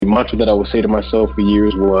mantra that I would say to myself for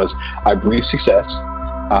years was, I breathe success,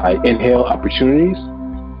 I inhale opportunities,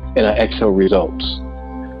 and I exhale results.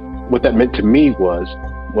 What that meant to me was,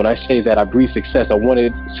 when I say that I breathe success, I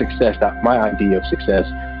wanted success, my idea of success,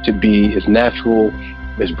 to be as natural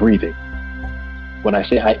as breathing. When I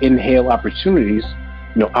say I inhale opportunities,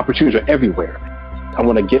 opportunities are everywhere. I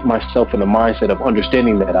want to get myself in the mindset of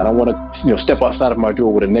understanding that. I don't want to, step outside of my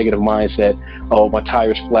door with a negative mindset. Oh, my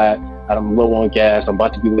tire's flat. I'm low on gas. I'm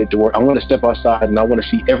about to be late to work. I want to step outside and I want to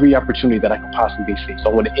see every opportunity that I can possibly see.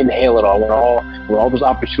 So I want to inhale it all. I want all those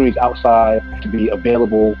opportunities outside to be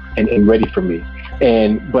available and ready for me.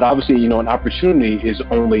 But obviously, an opportunity is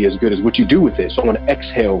only as good as what you do with it. So I want to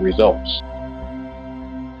exhale results.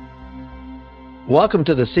 Welcome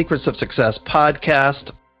to the Secrets of Success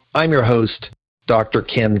podcast. I'm your host, Dr.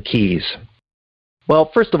 Ken Keys.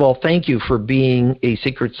 Well, first of all, thank you for being a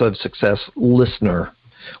Secrets of Success listener.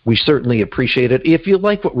 We certainly appreciate it. If you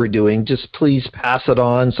like what we're doing, just please pass it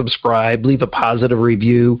on, subscribe, leave a positive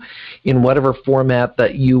review in whatever format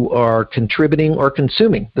that you are contributing or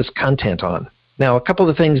consuming this content on. Now, a couple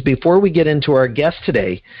of things before we get into our guest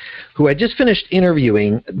today, who I just finished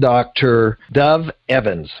interviewing, Dr. Dov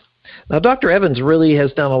Evans. Now, Dr. Evans really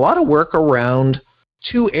has done a lot of work around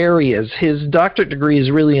two areas. His doctorate degree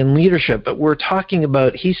is really in leadership, but we're talking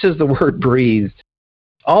about, he says the word breathe.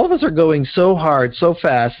 All of us are going so hard, so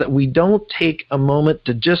fast, that we don't take a moment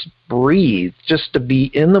to just breathe, just to be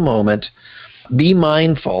in the moment, be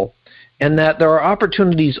mindful, and that there are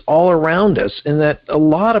opportunities all around us, and that a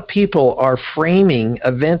lot of people are framing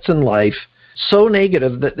events in life so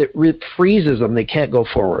negative that it freezes them, they can't go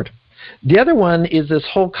forward. The other one is this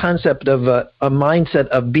whole concept of a mindset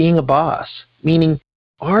of being a boss, meaning,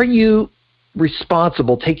 are you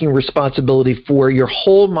responsible, taking responsibility for your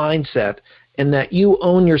whole mindset, and that you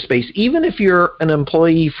own your space? Even if you're an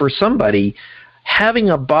employee for somebody,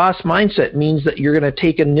 having a boss mindset means that you're going to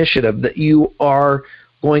take initiative, that you are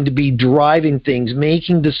going to be driving things,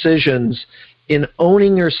 making decisions, in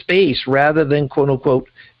owning your space rather than, quote unquote,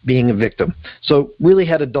 being a victim. So really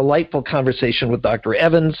had a delightful conversation with Dr.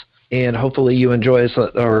 Evans, and hopefully you enjoy us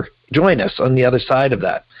or join us on the other side of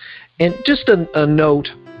that. And just a note,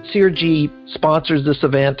 CRG sponsors this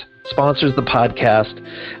event, sponsors the podcast.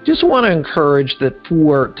 Just want to encourage that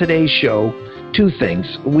for today's show, two things.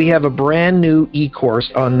 We have a brand new e-course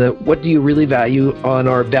on the What Do You Really Value on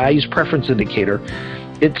our Values Preference Indicator.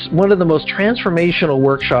 It's one of the most transformational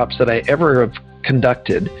workshops that I ever have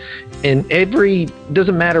conducted. And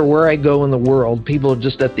doesn't matter where I go in the world, people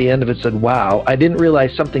just at the end of it said, wow, I didn't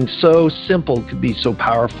realize something so simple could be so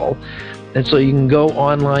powerful. And so you can go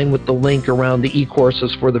online with the link around the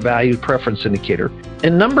e-courses for the Value Preference Indicator.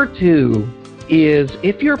 And number two is,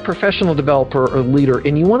 if you're a professional developer or leader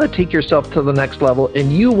and you want to take yourself to the next level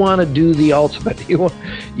and you want to do the ultimate,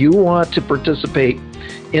 you want to participate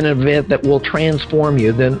in an event that will transform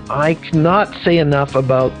you, then I cannot say enough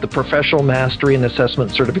about the Professional Mastery and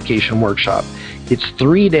Assessment Certification Workshop. It's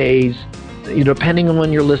 3 days. Depending on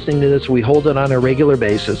when you're listening to this, we hold it on a regular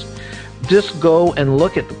basis. Just go and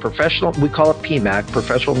look at the professional, we call it PMAC,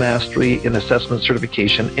 Professional Mastery and Assessment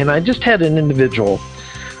Certification. And I just had an individual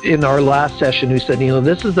in our last session who said,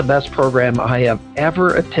 this is the best program I have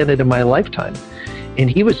ever attended in my lifetime. And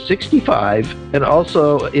he was 65 and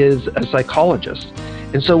also is a psychologist.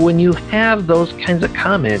 And so when you have those kinds of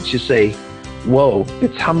comments, you say, whoa,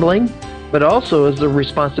 it's humbling, but also is the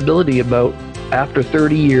responsibility about, after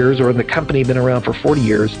 30 years, or in the company been around for 40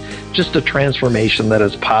 years, just a transformation that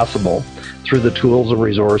is possible through the tools and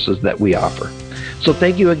resources that we offer. So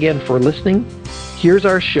thank you again for listening. Here's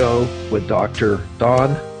our show with Dr.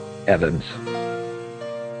 Don Evans.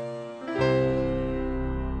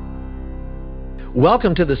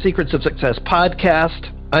 Welcome to the Secrets of Success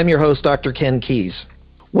podcast. I'm your host, Dr. Ken Keys.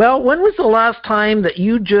 Well, when was the last time that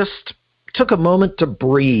you just took a moment to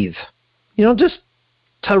breathe? Just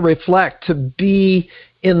to reflect, to be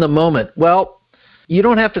in the moment. Well, you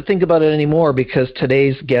don't have to think about it anymore, because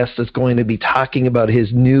today's guest is going to be talking about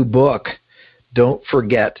his new book, Don't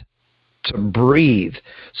Forget to Breathe.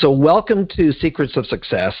 So welcome to Secrets of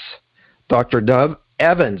Success, Dr. Dov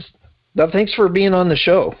Evans. Dov, thanks for being on the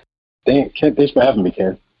show. Thanks for having me,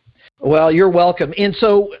 Ken. Well, you're welcome. And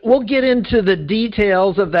so we'll get into the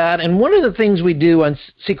details of that. And one of the things we do on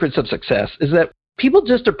Secrets of Success is that people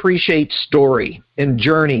just appreciate story and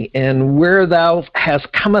journey and where thou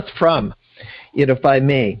hast cometh from, if I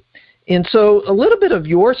may. And so a little bit of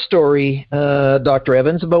your story, Dr.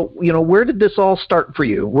 Evans, about, where did this all start for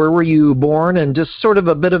you? Where were you born, and just sort of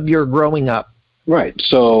a bit of your growing up? Right.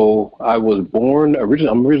 So I was born, I'm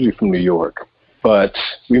originally from New York, but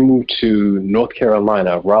we moved to North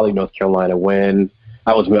Carolina, Raleigh, North Carolina, when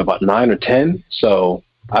I was about 9 or 10. So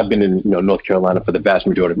I've been in North Carolina for the vast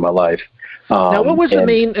majority of my life. Now, what was the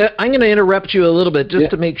main? I'm going to interrupt you a little bit just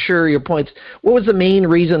to make sure your points. What was the main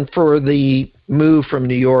reason for the move from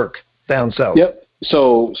New York down south? Yep.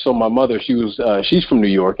 So my mother, she's from New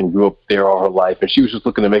York and grew up there all her life, and she was just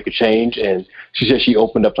looking to make a change. And she said she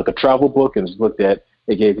opened up like a travel book and looked at.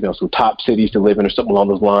 They gave some top cities to live in or something along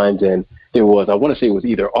those lines. And there was, I want to say it was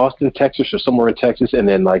either Austin, Texas, or somewhere in Texas, and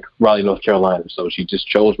then like Raleigh, North Carolina. So she just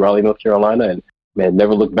chose Raleigh, North Carolina, and man,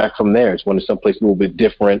 never looked back from there. It's wanted someplace a little bit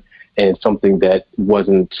different and something that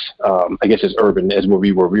wasn't, I guess, as urban as where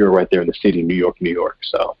we were. We were right there in the city, New York.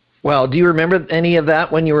 So. Well, do you remember any of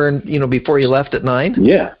that when you were, before you left at 9?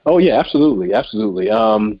 Yeah. Oh, yeah, absolutely. I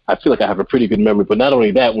feel like I have a pretty good memory. But not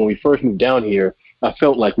only that, when we first moved down here, I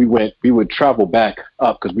felt like we would travel back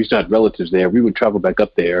up because we still had relatives there. We would travel back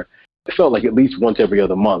up there. It felt like at least once every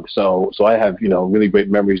other month. So I have, really great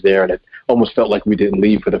memories there. And it almost felt like we didn't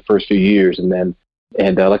leave for the first few years. And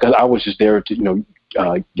like I was just there to,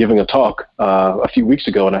 giving a talk a few weeks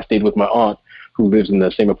ago, and I stayed with my aunt who lives in the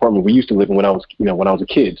same apartment we used to live in when I was a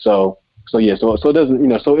kid. So it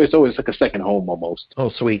doesn't, so it's always like a second home almost. Oh,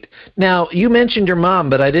 sweet. Now, you mentioned your mom,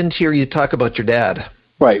 but I didn't hear you talk about your dad.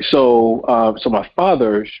 Right. So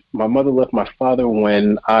my mother left my father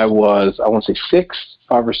when I was, I want to say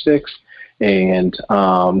 5 or 6. And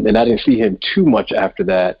I didn't see him too much after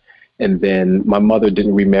that. And then my mother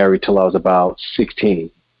didn't remarry till I was about 16.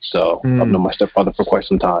 So I've known my stepfather for quite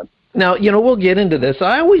some time. Now, we'll get into this.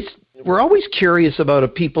 We're always curious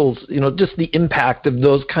about people's, just the impact of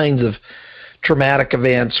those kinds of traumatic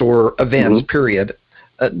events or events, period.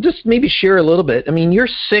 Just maybe share a little bit. I mean, you're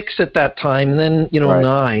 6 at that time, and then, right.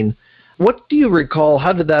 9. What do you recall?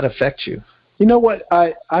 How did that affect you? You know what?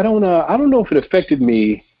 I don't know if it affected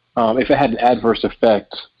me, if it had an adverse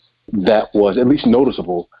effect that was at least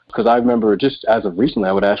noticeable. Because I remember just as of recently,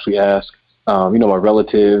 I would actually ask, my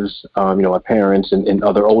relatives, my parents and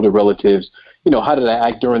other older relatives, how did I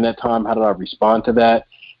act during that time? How did I respond to that?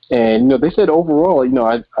 And, they said overall,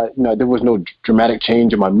 there was no dramatic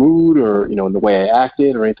change in my mood or, in the way I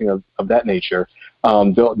acted or anything of that nature.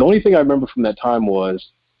 The only thing I remember from that time was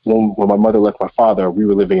when my mother left my father, we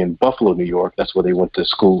were living in Buffalo, New York. That's where they went to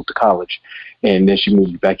school, to college. And then she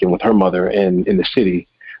moved back in with her mother in the city,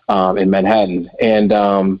 in Manhattan. And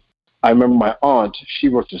I remember my aunt, she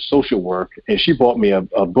worked in social work, and she bought me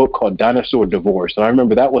a book called Dinosaur Divorce. And I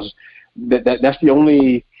remember that's the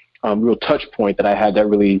only real touch point that I had that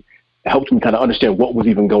really helped me kind of understand what was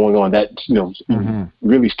even going on. That,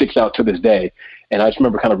 really sticks out to this day. And I just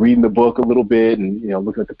remember kind of reading the book a little bit and,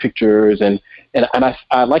 looking at the pictures. And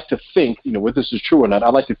I like to think, whether this is true or not, I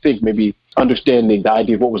like to think maybe understanding the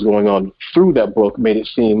idea of what was going on through that book made it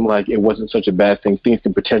seem like it wasn't such a bad thing. Things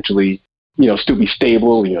can potentially, still be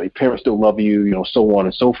stable, your parents still love you, so on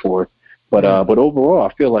and so forth. But overall,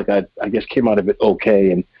 I feel like I guess came out of it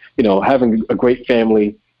okay. And, having a great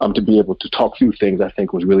family, to be able to talk through things, I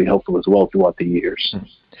think was really helpful as well throughout the years.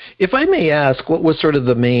 If I may ask, what was sort of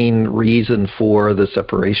the main reason for the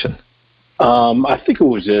separation? I think it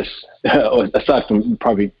was just, aside from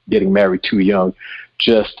probably getting married too young,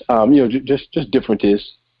 just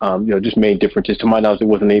differences, just main differences. To my knowledge, there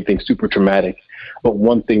wasn't anything super traumatic. But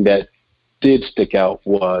one thing that did stick out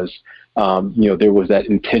was, there was that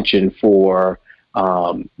intention for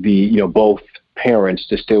both parents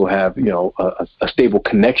to still have, a stable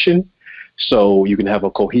connection so you can have a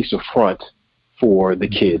cohesive front for the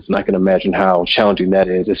kids. And I can imagine how challenging that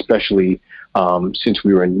is, especially since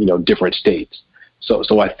we were in, different states.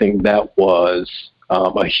 So I think that was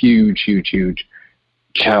a huge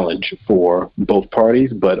challenge for both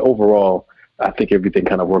parties. But overall, I think everything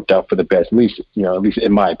kind of worked out for the best, at least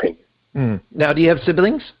in my opinion. Now, do you have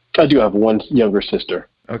siblings? I do have one younger sister.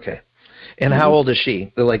 Okay. And how old is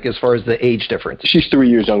she, like as far as the age difference? She's 3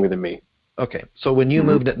 years younger than me. Okay. So when you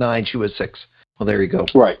moved at 9, she was 6. Well, there you go.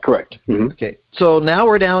 Right, correct. Okay. So now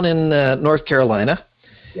we're down in North Carolina.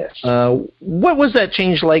 Yes. What was that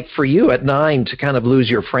change like for you at 9 to kind of lose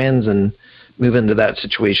your friends and move into that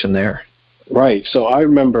situation there? Right. So I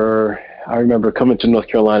remember coming to North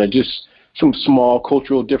Carolina, just some small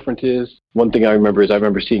cultural differences. One thing I remember is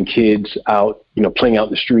seeing kids out, playing out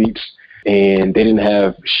in the streets, and they didn't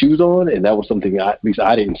have shoes on, and that was something at least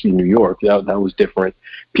I didn't see in New York. That was different.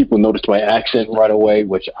 People noticed my accent right away,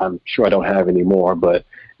 which I'm sure I don't have anymore, but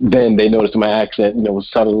then they noticed my accent, was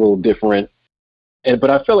sounded a little different.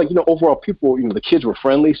 But I felt like, overall people, the kids were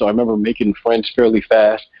friendly, so I remember making friends fairly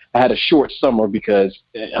fast. I had a short summer because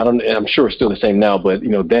I'm sure it's still the same now, but,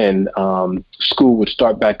 then school would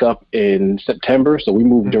start back up in September, so we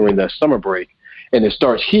moved during the summer break. And it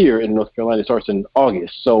starts here in North Carolina. It starts in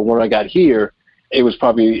August. So when I got here, it was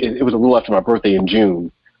a little after my birthday in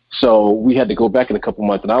June. So we had to go back in a couple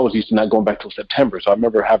months, and I was used to not going back till September. So I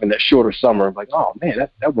remember having that shorter summer. I'm like, oh man,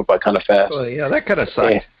 that went by kind of fast. Well, yeah, that kind of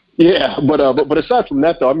sucks. Yeah, but aside from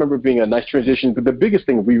that, though, I remember being a nice transition. But the biggest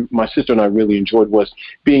thing my sister and I really enjoyed was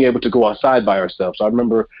being able to go outside by ourselves. So I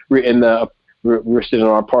remember we're sitting in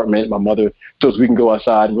our apartment. My mother told us we can go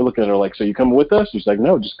outside, and we're looking at her like, "So you coming with us?" She's like,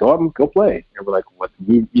 "No, just go out and go play." And we're like, "What?"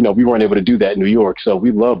 We weren't able to do that in New York, so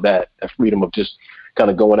we love that freedom of just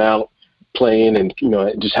kind of going out, playing, and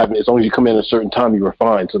just having, as long as you come in at a certain time, you were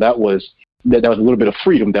fine. So that was a little bit of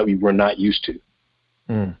freedom that we were not used to.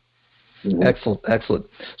 Mm. Mm-hmm. Excellent.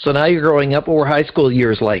 So now you're growing up. What were high school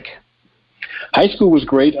years like? High school was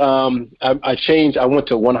great. I changed. I went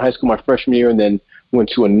to one high school my freshman year, and then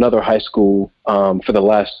went to another high school for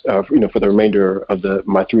the remainder of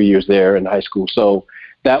my 3 years there in high school. So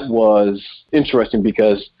that was interesting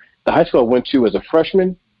because the high school I went to as a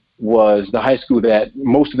freshman was the high school that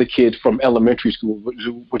most of the kids from elementary school,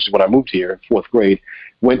 which is when I moved here, fourth grade,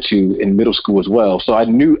 went to in middle school as well. So I've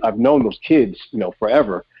known those kids,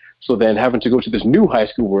 forever. So then having to go to this new high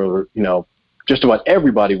school where, just about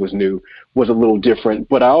everybody was new was a little different.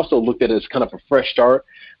 But I also looked at it as kind of a fresh start,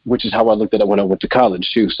 which is how I looked at it when I went to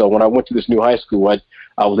college too. So when I went to this new high school, I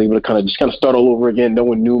was able to kind of start all over again. No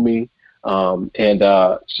one knew me.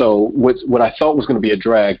 So what I thought was going to be a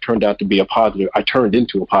drag turned out to be a positive. I turned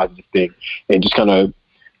into a positive thing, and just I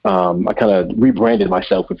kind of rebranded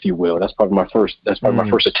myself, if you will. That's probably my first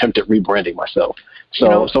attempt at rebranding myself. So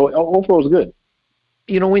overall it was good.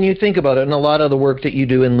 When you think about it, and a lot of the work that you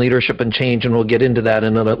do in leadership and change, and we'll get into that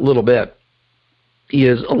in a little bit,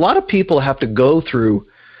 is a lot of people have to go through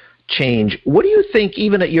change. What do you think,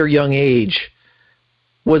 even at your young age,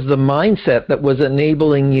 was the mindset that was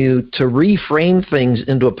enabling you to reframe things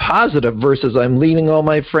into a positive versus I'm leaving all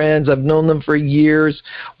my friends, I've known them for years,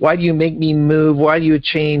 why do you make me move, why do you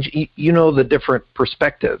change, the different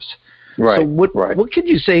perspectives. Right. So what could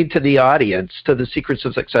you say to the audience, to the Secrets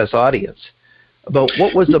of Success audience, about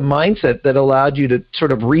what was the mindset that allowed you to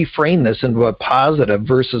sort of reframe this into a positive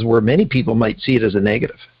versus where many people might see it as a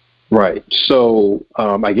negative? Right. So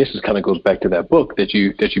I guess this kind of goes back to that book that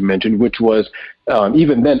you mentioned, which was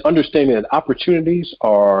even then understanding that opportunities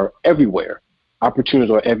are everywhere. Opportunities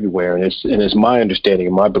are everywhere, and it's my understanding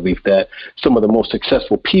and my belief that some of the most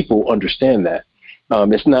successful people understand that.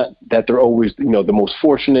 It's not that they're always the most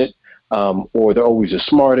fortunate or they're always the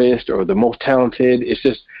smartest or the most talented. It's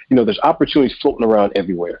just there's opportunities floating around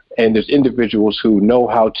everywhere, and there's individuals who know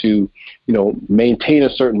how to maintain a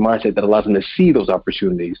certain mindset that allows them to see those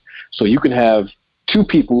opportunities. So you can have two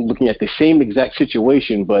people looking at the same exact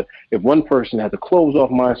situation, but if one person has a closed-off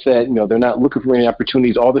mindset, they're not looking for any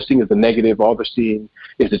opportunities, all they're seeing is the negative, all they're seeing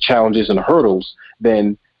is the challenges and the hurdles,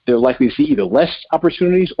 then they're likely to see either less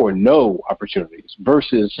opportunities or no opportunities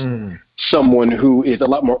versus someone who is a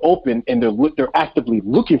lot more open and they're actively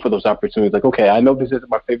looking for those opportunities. Like, okay, I know this isn't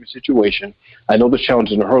my favorite situation. I know the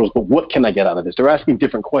challenges and the hurdles, but what can I get out of this? They're asking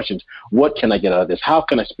different questions. What can I get out of this? How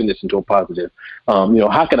can I spin this into a positive?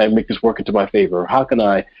 How can I make this work into my favor? How can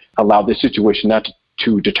I allow this situation not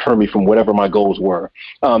to deter me from whatever my goals were?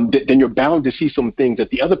 Then you're bound to see some things that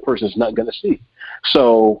the other person is not going to see.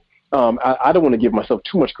 So I don't want to give myself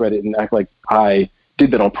too much credit and act like I did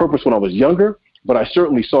that on purpose when I was younger, but I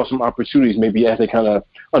certainly saw some opportunities maybe as they kind of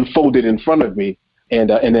unfolded in front of me, and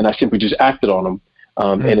then I simply just acted on them.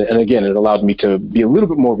 And again, it allowed me to be a little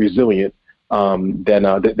bit more resilient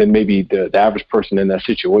than maybe the average person in that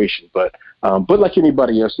situation. But like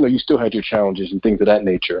anybody else, you still had your challenges and things of that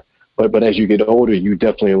nature. But as you get older, you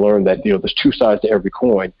definitely learn that there's two sides to every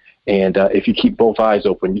coin. And if you keep both eyes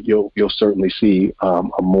open, you'll certainly see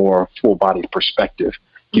a more full-bodied perspective.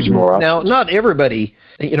 Gives you more options. Now, not everybody,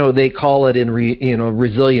 they call it in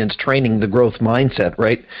resilience training the growth mindset,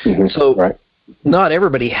 right? Mm-hmm. So right. Not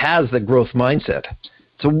everybody has the growth mindset.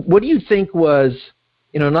 So what do you think was,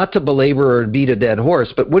 not to belabor or beat a dead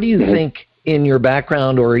horse, but what do you think in your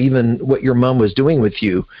background or even what your mom was doing with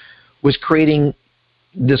you was creating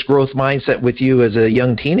this growth mindset with you as a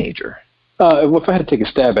young teenager? Well, if I had to take a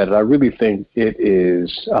stab at it, I really think it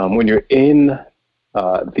is when you're in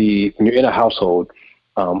a household,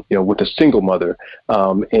 with a single mother,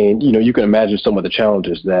 and you can imagine some of the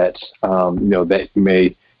challenges that that you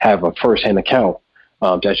may have a firsthand account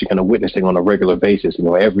to actually kind of witnessing on a regular basis.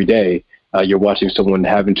 Every day you're watching someone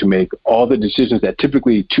having to make all the decisions that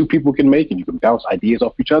typically two people can make, and you can bounce ideas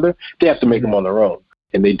off each other. They have to make them on their own.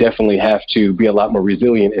 And they definitely have to be a lot more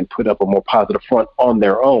resilient and put up a more positive front on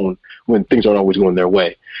their own when things aren't always going their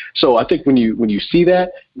way. So I think when you see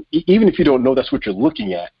that, even if you don't know that's what you're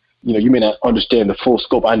looking at, you may not understand the full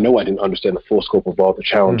scope. I know I didn't understand the full scope of all the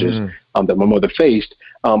challenges that my mother faced.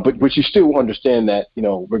 But you still understand that,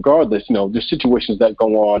 regardless, there's situations that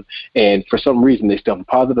go on, and for some reason they still have a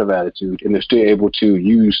positive attitude, and they're still able to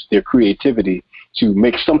use their creativity to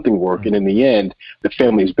make something work. And in the end, the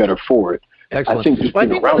family is better for it. Excellent. I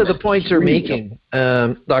think one of the points you're making,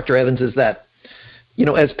 Dr. Evans, is that,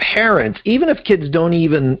 as parents, even if kids don't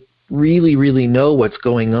even really know what's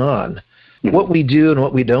going on, what we do and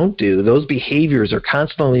what we don't do, those behaviors are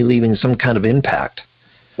constantly leaving some kind of impact.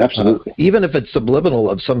 Absolutely. Even if it's subliminal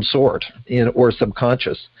of some sort or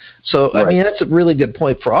subconscious. So, Right. I mean, that's a really good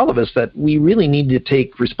point for all of us, that we really need to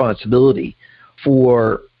take responsibility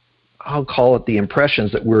for, I'll call it, the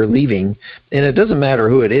impressions that we're leaving. And it doesn't matter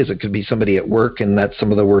who it is. It could be somebody at work, and that's some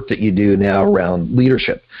of the work that you do now around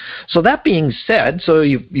leadership. So that being said, so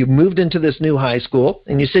you moved into this new high school,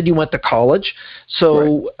 and you said you went to college.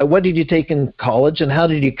 So What did you take in college, and how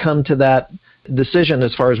did you come to that decision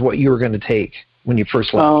as far as what you were going to take when you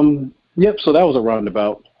first left? Yep. So that was a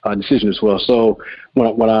roundabout decision as well. So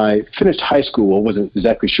when I finished high school, I wasn't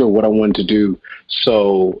exactly sure what I wanted to do.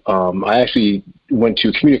 So I actually went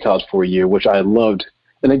to community college for a year, which I loved.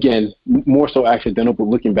 And again, more so accidental, but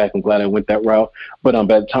looking back, I'm glad I went that route. But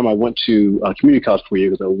by the time I went to community college for a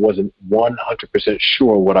year, because I wasn't 100%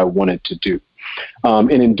 sure what I wanted to do.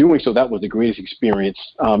 And in doing so, that was the greatest experience.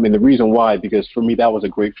 And the reason why, because for me, that was a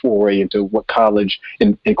great foray into what college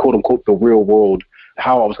and quote unquote the real world,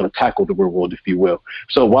 how I was going to tackle the real world, if you will.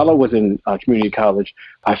 So while I was in community college,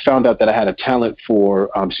 I found out that I had a talent for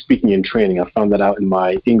speaking and training. I found that out in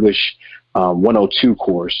my English 102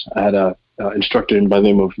 course. I had a instructor by the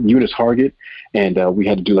name of Eunice Hargett, and we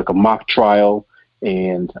had to do like a mock trial,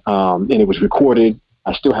 and it was recorded.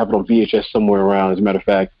 I still have it on VHS somewhere around, as a matter of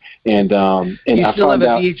fact. And you I still have found a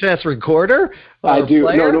out, VHS recorder? I do.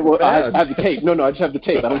 Player? No, I have the tape. No, I just have the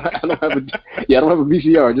tape. I don't have I don't have a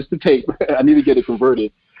VCR, just the tape. I need to get it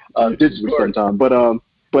converted digitally sometime.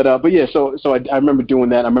 But yeah. So I remember doing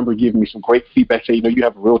that. I remember giving me some great feedback. Say, you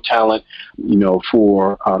have a real talent,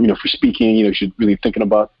 for speaking. You should really think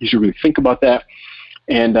about that.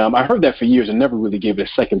 And I heard that for years and never really gave it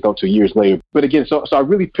a second thought till years later. But again, so I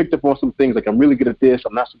really picked up on some things, like I'm really good at this,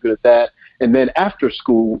 I'm not so good at that. And then after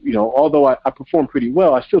school, although I performed pretty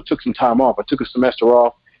well, I still took some time off. I took a semester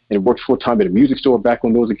off and worked full-time at a music store back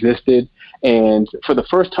when those existed. And for the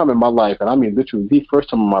first time in my life, and I mean literally the first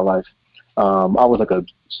time in my life, I was like a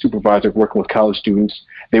supervisor working with college students.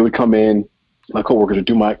 They would come in, my coworkers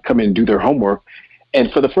would come in and do their homework. And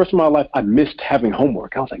for the first time in my life, I missed having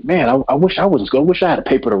homework. I was like, man, I wish I was in school. I wish I had a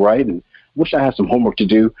paper to write, and wish I had some homework to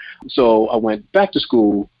do. So I went back to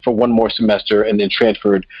school for one more semester and then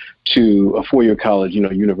transferred to a four-year college,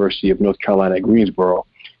 University of North Carolina at Greensboro,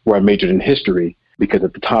 where I majored in history, because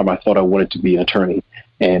at the time I thought I wanted to be an attorney.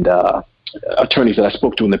 And attorneys that I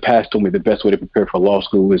spoke to in the past told me the best way to prepare for law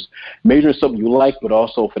school is major in something you like, but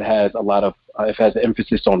also if it has if it has an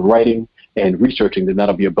emphasis on writing and researching, then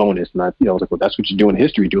that'll be a bonus. And I was like, well, that's what you do in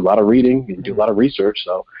history. You do a lot of reading and do a lot of research.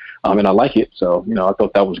 So, and I like it. So, I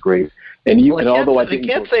thought that was great. And although I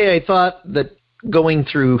can't say I thought that going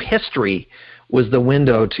through history was the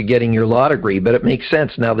window to getting your law degree, but it makes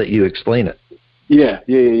sense now that you explain it. Yeah.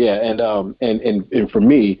 And for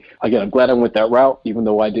me, again, I'm glad I went that route, even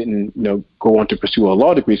though I didn't, go on to pursue a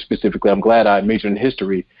law degree specifically. I'm glad I majored in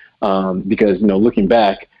history, because, looking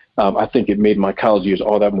back, I think it made my college years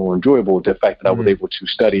all that more enjoyable. The fact that I was able to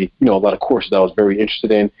study, a lot of courses I was very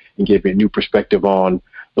interested in, and gave me a new perspective on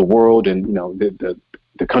the world and,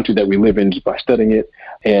 the country that we live in just by studying it.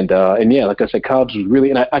 And yeah, like I said, college was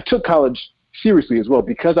really, and I took college seriously as well,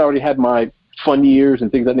 because I already had my fun years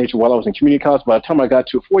and things of that nature while I was in community college. By the time I got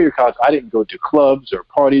to a four-year college, I didn't go to clubs or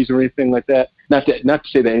parties or anything like that. Not to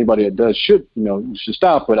say that anybody that does should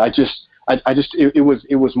stop, but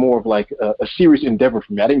it was more of like a serious endeavor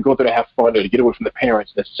for me. I didn't go there to have fun or to get away from the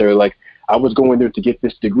parents necessarily. Like, I was going there to get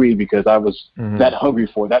this degree because I was that hungry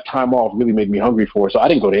for it. That time off really made me hungry for it. So I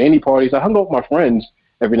didn't go to any parties. I hung out with my friends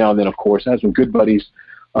every now and then, of course. I had some good buddies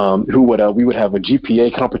we would have a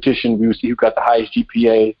GPA competition. We would see who got the highest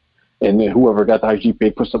GPA, and then whoever got the highest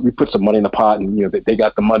GPA, we put some money in the pot, and they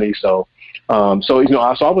got the money. So I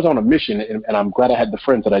was on a mission, and I'm glad I had the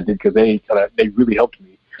friends that I did, because they really helped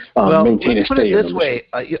me maintain and stay. Put it this way: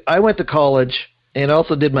 I went to college and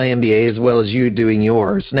also did my MBA as well as you doing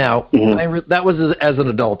yours. Now, that was as an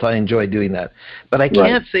adult. I enjoyed doing that, but I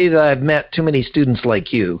can't say that I've met too many students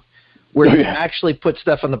like you, where you actually put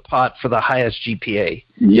stuff in the pot for the highest GPA.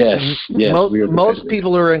 Yes. Most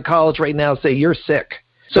people who are in college right now say you're sick.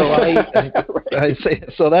 So I say,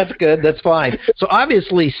 so that's good. That's fine. So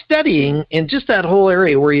obviously studying in just that whole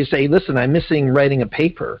area where you say, listen, I'm missing writing a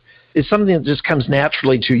paper. is something that just comes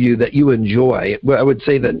naturally to you that you enjoy. I would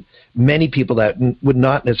say that many people that would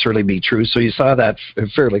not necessarily be true. So you saw that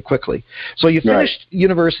fairly quickly. So you finished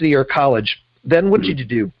university or college. Then what did you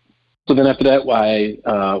do? So then after that,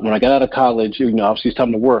 when I got out of college, obviously it's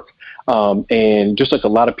time to work. And just like a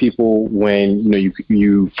lot of people, when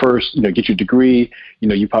you first get your degree,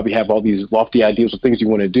 you probably have all these lofty ideas of things you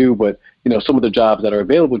want to do, but some of the jobs that are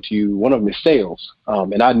available to you, one of them is sales.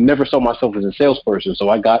 And I never saw myself as a salesperson, so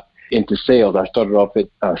I got into sales. I started off at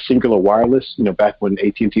Singular Wireless, back when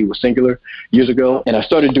AT&T was Singular years ago, and I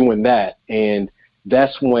started doing that. And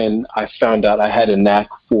that's when I found out I had a knack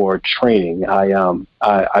for training.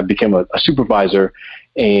 I became a supervisor,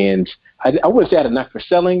 and I wouldn't say I had a knack for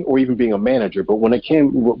selling or even being a manager, but when it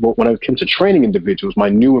came to training individuals, my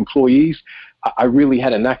new employees, I really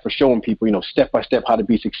had a knack for showing people, step by step how to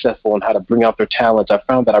be successful and how to bring out their talents. I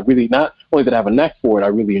found that I really, not only did I have a knack for it, I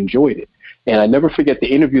really enjoyed it. And I never forget the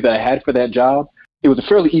interview that I had for that job. It was a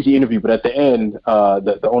fairly easy interview, but at the end,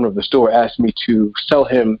 the owner of the store asked me to sell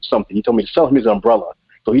him something. He told me to sell him his umbrella.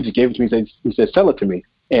 So he just gave it to me. He said, sell it to me.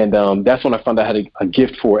 And that's when I found out I had a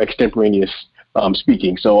gift for extemporaneous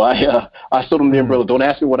speaking. So I sold him the umbrella. Don't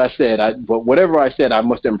ask me what I said, but whatever I said, I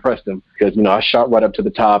must have impressed him because, I shot right up to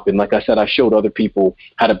the top. And like I said, I showed other people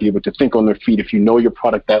how to be able to think on their feet. If you know your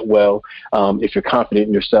product that well, if you're confident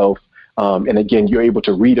in yourself, and again, you're able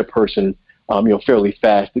to read a person, fairly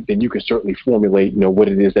fast, then you can certainly formulate, what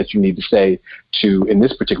it is that you need to say to, in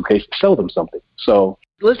this particular case, sell them something. So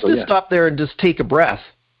let's stop there and just take a breath,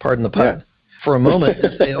 pardon the pun, for a moment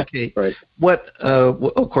and say, okay,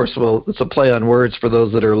 of course, it's a play on words for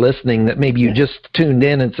those that are listening that maybe you just tuned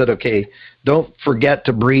in and said, okay, don't forget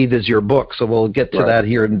to breathe is your book. So we'll get to that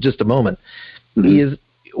here in just a moment.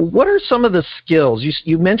 What are some of the skills?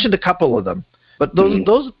 You mentioned a couple of them. But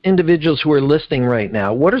those individuals who are listening right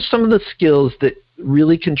now, what are some of the skills that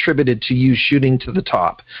really contributed to you shooting to the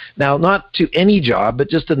top? Now, not to any job, but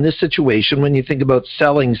just in this situation, when you think about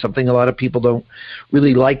selling something, a lot of people don't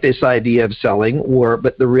really like this idea of selling,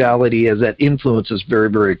 but the reality is that influence is very,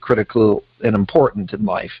 very critical and important in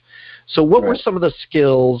life. So what were some of the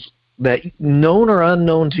skills that, known or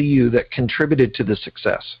unknown to you, that contributed to the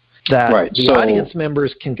success that the audience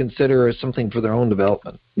members can consider as something for their own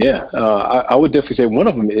development? Yeah, I would definitely say one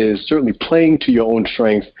of them is certainly playing to your own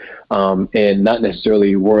strengths and not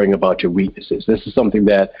necessarily worrying about your weaknesses. This is something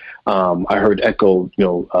that I heard echoed,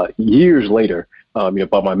 years later, by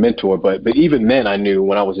my mentor. But even then, I knew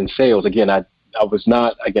when I was in sales. Again, I was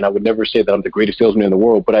not. Again, I would never say that I'm the greatest salesman in the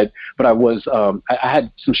world. But I was. I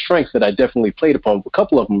had some strengths that I definitely played upon. A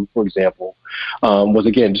couple of them, for example, was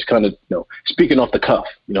again just kind of speaking off the cuff.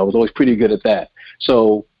 I was always pretty good at that.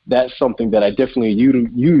 So that's something that I definitely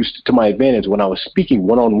used to my advantage when I was speaking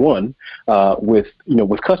one-on-one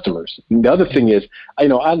with customers. And the other thing is, I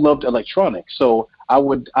loved electronics, so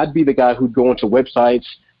I'd be the guy who'd go into websites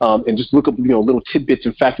and just look up little tidbits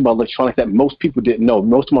and facts about electronics that most people didn't know.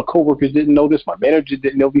 Most of my coworkers didn't know this. My manager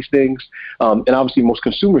didn't know these things, and obviously most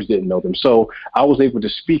consumers didn't know them. So I was able to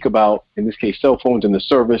speak about, in this case, cell phones and the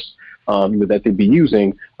service that they'd be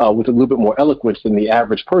using with a little bit more eloquence than the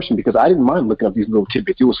average person, because I didn't mind looking up these little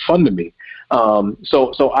tidbits. It was fun to me.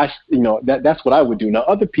 So I, that's what I would do. Now,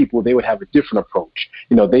 other people, they would have a different approach.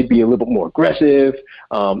 They'd be a little bit more aggressive,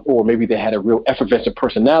 or maybe they had a real effervescent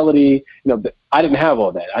personality. I didn't have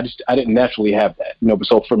all that. I didn't naturally have that. But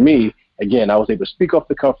so for me, again, I was able to speak off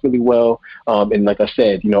the cuff really well. And like I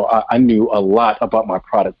said, I knew a lot about my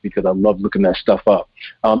product because I love looking that stuff up.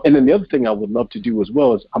 And then the other thing I would love to do as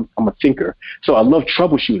well is I'm a thinker. So I love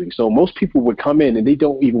troubleshooting. So most people would come in and they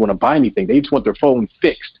don't even want to buy anything. They just want their phone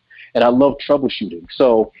fixed. And I love troubleshooting.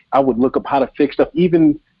 So I would look up how to fix stuff.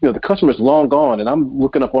 Even, the customer's long gone and I'm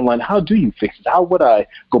looking up online, how do you fix it? How would I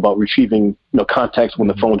go about retrieving, contacts when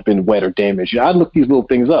the phone's been wet or damaged? I'd look these little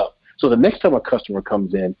things up. So the next time a customer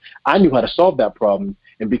comes in, I knew how to solve that problem.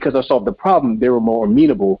 And because I solved the problem, they were more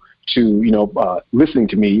amenable to, listening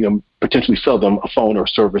to me, potentially sell them a phone or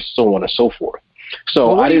service, so on and so forth.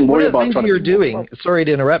 So I didn't worry about trying to doing. Sorry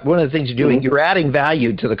to interrupt. One of the things you're doing, you're adding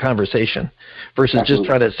value to the conversation versus just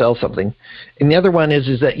trying to sell something. And the other one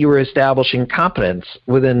is that you were establishing competence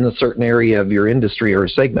within a certain area of your industry or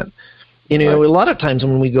segment. A lot of times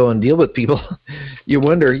when we go and deal with people, you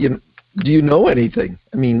wonder, do you know anything?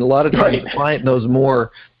 I mean, a lot of times the client knows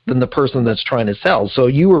more than the person that's trying to sell. So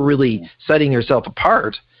you were really setting yourself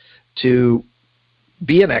apart to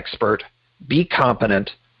be an expert, be competent,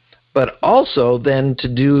 but also then to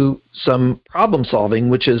do some problem solving,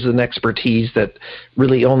 which is an expertise that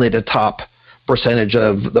really only the top percentage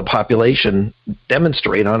of the population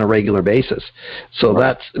demonstrate on a regular basis. So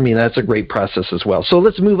that's a great process as well. So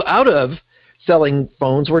let's move out of selling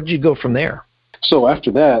phones. Where did you go from there? So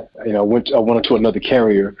after that, I went to another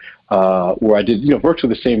carrier where I did,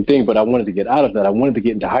 virtually the same thing, but I wanted to get out of that. I wanted to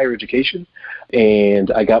get into higher education,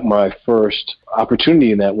 and I got my first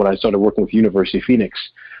opportunity in that when I started working with University of Phoenix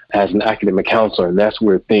as an academic counselor, and that's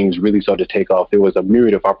where things really started to take off. There was a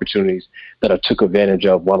myriad of opportunities that I took advantage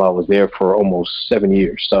of while I was there for almost 7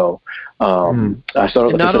 years. So I started.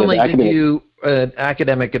 And not only did you an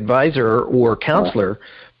academic advisor or counselor,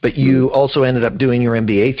 but you also ended up doing your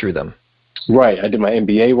MBA through them. Right. I did my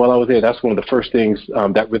MBA while I was there. That's one of the first things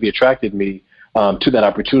that really attracted me to that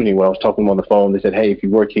opportunity. When I was talking to them on the phone, they said, hey, if you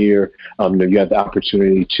work here, you have the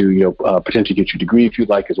opportunity to potentially get your degree if you'd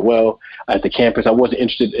like as well at the campus. I wasn't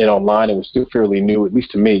interested in online. It was still fairly new, at least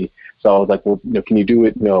to me. So I was like, well, can you do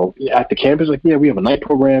it at the campus? Like, yeah, we have a night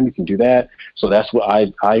program. You can do that. So that's what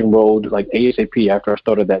I enrolled like ASAP after I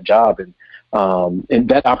started that job. And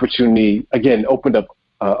that opportunity, again, opened up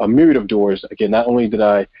a myriad of doors. Again, not only did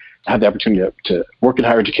I have the opportunity to work in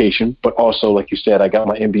higher education, but also, like you said, I got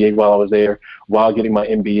my MBA while I was there. While getting my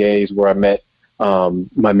MBA is where I met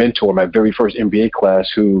my mentor, my very first MBA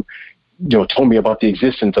class, who told me about the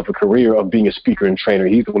existence of a career of being a speaker and trainer.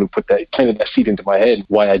 He's the one who planted that seed into my head,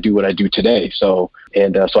 why I do what I do today. So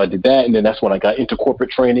I did that, and then that's when I got into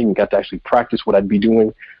corporate training and got to actually practice what I'd be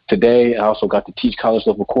doing today. I also got to teach college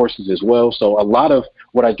level courses as well. So a lot of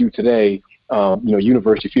what I do today,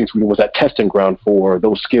 University of Phoenix was that testing ground for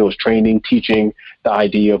those skills, training, teaching, the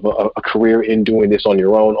idea of a career in doing this on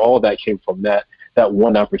your own. All of that came from that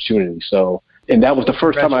one opportunity. So, and that was the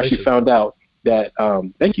first time I actually found out that,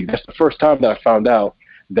 thank you. That's the first time that I found out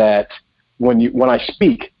that when I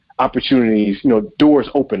speak, opportunities, doors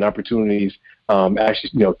open, opportunities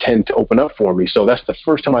actually, tend to open up for me. So that's the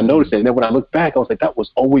first time I noticed it. And then when I look back, I was like, that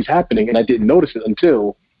was always happening. And I didn't notice it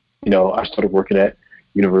until, I started working at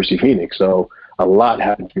University of Phoenix. So a lot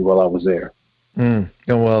happened to me while I was there.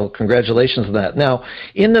 Well, congratulations on that. Now,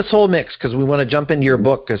 in this whole mix, because we want to jump into your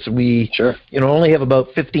book, because we only have about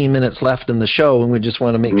 15 minutes left in the show, and we just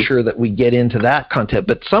want to make sure that we get into that content.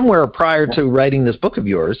 But somewhere prior to writing this book of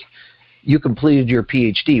yours, you completed your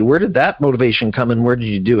PhD. Where did that motivation come, and where did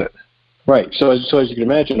you do it? Right. So as you can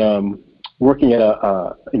imagine, working at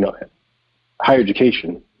higher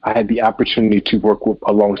education, I had the opportunity to work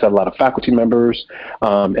alongside a lot of faculty members,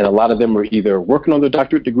 and a lot of them were either working on their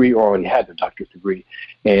doctorate degree or already had their doctorate degree.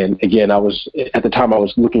 And again, at the time I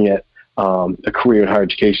was looking at a career in higher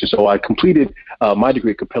education. So I completed my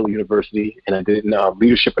degree at Capella University, and I did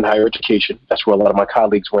leadership in higher education. That's where a lot of my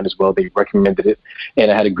colleagues went as well. They recommended it. And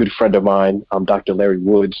I had a good friend of mine, Dr. Larry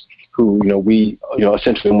Woods, who, we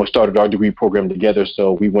essentially almost started our degree program together.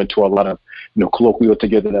 So we went to a lot of, colloquial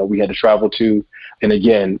together that we had to travel to. And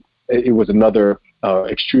again, it was another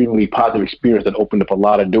extremely positive experience that opened up a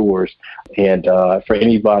lot of doors. And for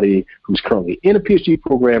anybody who's currently in a PhD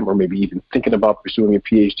program or maybe even thinking about pursuing a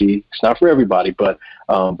PhD, it's not for everybody, but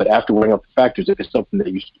after weighing up the factors, if it's something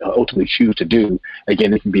that you ultimately choose to do,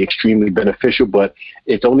 again, it can be extremely beneficial, but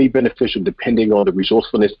it's only beneficial depending on the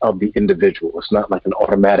resourcefulness of the individual. It's not like an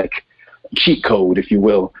automatic cheat code, if you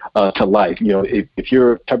will, to life. If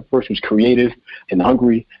you're a type of person who's creative and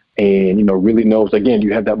hungry and, really knows, again,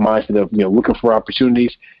 you have that mindset of, looking for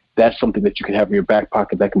opportunities, that's something that you can have in your back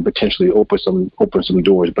pocket that can potentially open some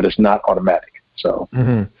doors, but it's not automatic. So,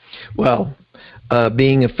 Well,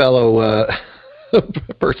 being a fellow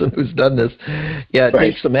person who's done this, it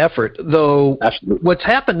takes some effort. Though, absolutely. What's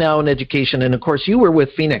happened now in education, and of course you were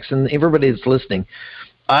with Phoenix, and everybody that's listening,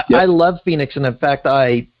 I love Phoenix, and in fact,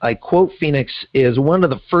 I quote Phoenix as one of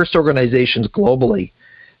the first organizations globally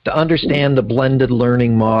to understand the blended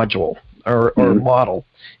learning module or model,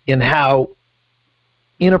 and how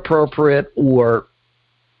inappropriate or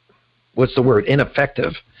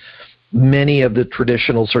ineffective many of the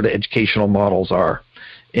traditional sort of educational models are.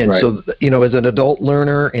 And so, as an adult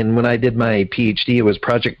learner, and when I did my PhD, it was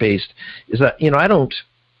project-based, is that,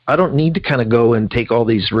 I don't need to kind of go and take all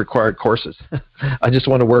these required courses. I just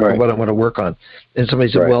want to work on what I want to work on. And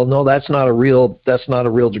somebody said, well, no, that's not a real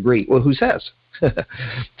degree. Well, who says?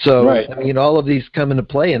 So, all of these come into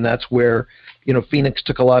play, and that's where, Phoenix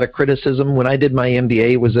took a lot of criticism. When I did my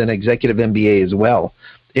MBA, it was an executive MBA as well.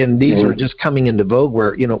 And these were just coming into vogue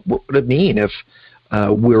where, what would it mean if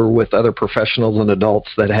we were with other professionals and adults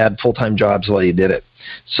that had full-time jobs while you did it?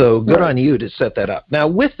 So good on you to set that up. Now,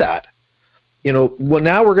 with that,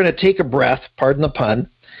 now we're going to take a breath, pardon the pun,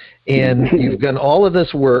 and you've done all of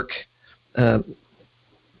this work. Now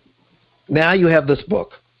you have this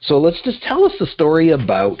book. So let's just tell us the story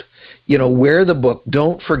about, where the book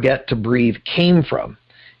Don't Forget to Breathe came from.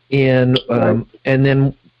 And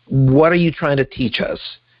then what are you trying to teach us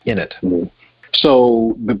in it?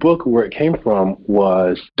 So the book, where it came from,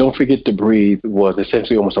 was "Don't Forget to Breathe." Was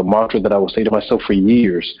essentially almost a mantra that I would say to myself for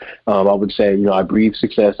years. I would say, I breathe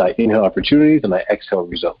success, I inhale opportunities, and I exhale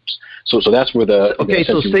results. So that's where the okay.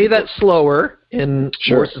 So say that slower and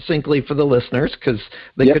more succinctly for the listeners, because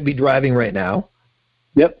they could be driving right now.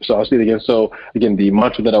 Yep. So I'll say it again. So again, the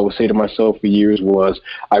mantra that I would say to myself for years was,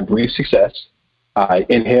 I breathe success, I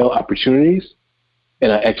inhale opportunities,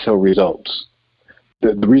 and I exhale results.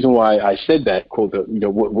 The reason why I said that, quote,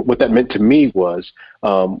 what that meant to me was,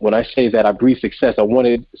 when I say that I breathe success, I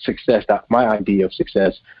wanted success, my idea of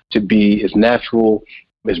success, to be as natural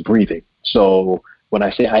as breathing. So when I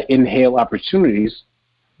say I inhale opportunities,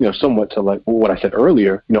 somewhat to like what I said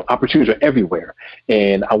earlier, opportunities are everywhere.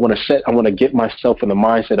 And I want to get myself in the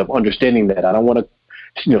mindset of understanding that. I don't want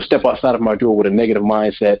to, step outside of my door with a negative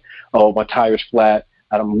mindset. Oh, my tire's flat.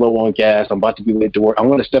 I'm low on gas. I'm about to be late to work. I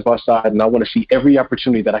want to step outside and I want to see every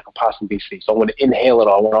opportunity that I could possibly see. So I want to inhale it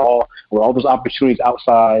all. I want all those opportunities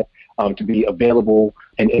outside to be available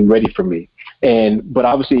and ready for me. But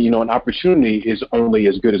obviously, an opportunity is only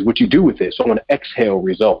as good as what you do with it. So I want to exhale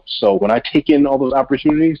results. So when I take in all those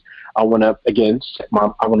opportunities, I want to, again,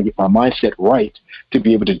 I want to get my mindset right to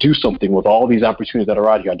be able to do something with all these opportunities that are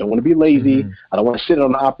out here. I don't want to be lazy. I don't want to sit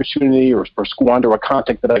on an opportunity or squander a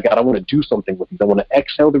contact that I got. I want to do something with these. I want to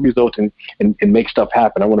exhale the results and make stuff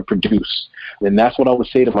happen. I want to produce. And that's what I would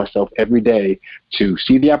say to myself every day, to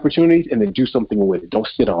see the opportunities and then do something with it. Don't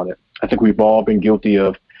sit on it. I think we've all been guilty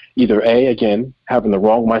of either again, having the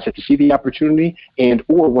wrong mindset to see the opportunity,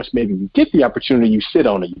 or once maybe you get the opportunity, you sit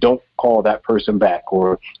on it. You don't call that person back,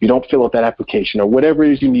 or you don't fill out that application, or whatever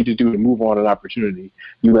it is you need to do to move on an opportunity.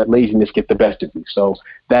 You let laziness get the best of you. So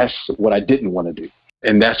that's what I didn't want to do.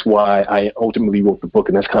 And that's why I ultimately wrote the book,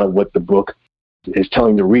 and that's kind of what the book is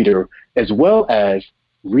telling the reader, as well as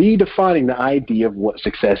redefining the idea of what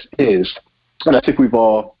success is. And I think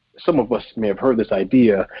some of us may have heard this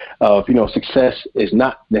idea of, success is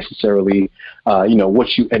not necessarily,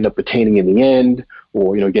 what you end up attaining in the end,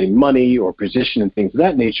 or, getting money or position and things of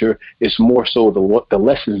that nature. It's more so the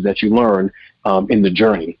lessons that you learn in the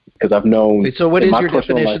journey. Because I've known. Wait, so what is your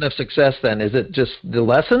definition of success then? Is it just the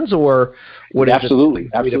lessons, or what is absolutely.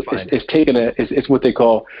 it? Absolutely. It's what they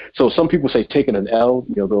call, so some people say taking an L,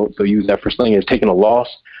 they'll use that for slang as taking a loss.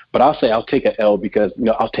 But I'll say I'll take an L because,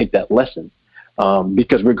 I'll take that lesson.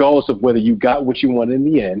 Because regardless of whether you got what you want in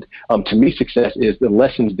the end, to me, success is the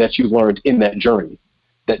lessons that you learned in that journey.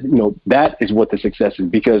 That, that is what the success is,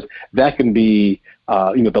 because that can be,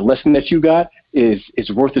 the lesson that you got is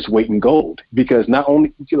worth its weight in gold. Because not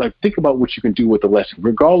only, think about what you can do with the lesson,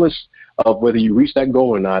 regardless of whether you reach that goal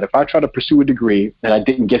or not. If I try to pursue a degree and I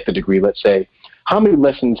didn't get the degree, let's say, how many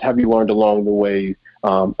lessons have you learned along the way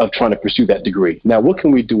of trying to pursue that degree? Now, what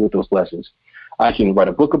can we do with those lessons? I can write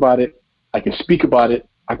a book about it. I can speak about it.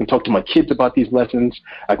 I can talk to my kids about these lessons.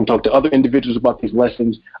 I can talk to other individuals about these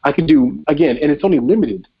lessons. I can do, again, and it's only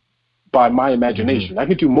limited by my imagination. I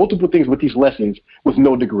can do multiple things with these lessons with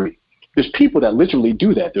no degree. There's people that literally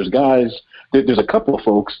do that. There's a couple of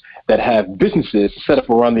folks that have businesses set up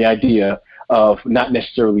around the idea of not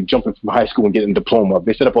necessarily jumping from high school and getting a diploma.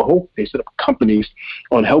 They set up companies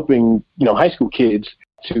on helping, high school kids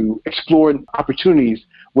to explore opportunities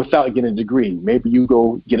without getting a degree. Maybe you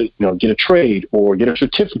go get a trade or get a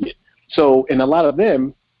certificate. So, and a lot of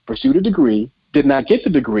them pursued a degree, did not get the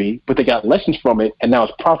degree, but they got lessons from it, and now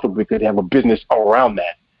it's profitable because they have a business around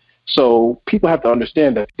that. So people have to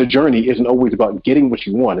understand that the journey isn't always about getting what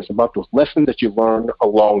you want. It's about those lessons that you learn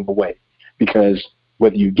along the way. Because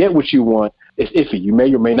whether you get what you want, it's iffy. You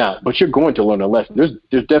may or may not, but you're going to learn a lesson. There's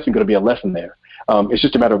definitely going to be a lesson there. It's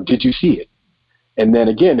just a matter of, did you see it? And then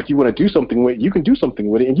again, if you want to do something with it, you can do something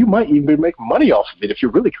with it, and you might even make money off of it if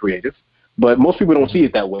you're really creative. But most people don't see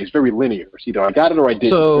it that way. It's very linear. It's either I got it or I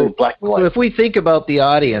didn't. So, it's very black and white. So if we think about the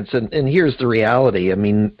audience, and here's the reality, I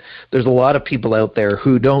mean, there's a lot of people out there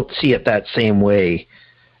who don't see it that same way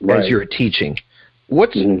as you're teaching.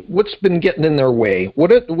 What's been getting in their way?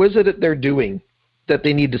 What is it that they're doing that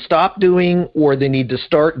they need to stop doing or they need to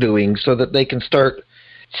start doing so that they can start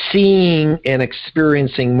seeing and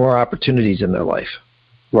experiencing more opportunities in their life?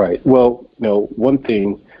 Right. Well, one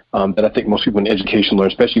thing that I think most people in education learn,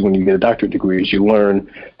 especially when you get a doctorate degree, is you learn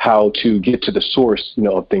how to get to the source,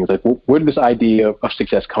 of things. Like, where did this idea of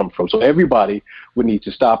success come from? So everybody would need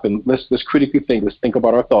to stop and let's critically think. Let's think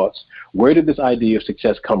about our thoughts. Where did this idea of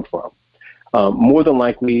success come from? More than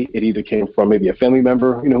likely, it either came from maybe a family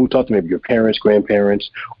member, who taught them, maybe your parents, grandparents,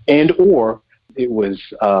 and or it was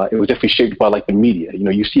definitely shaped by like the media. You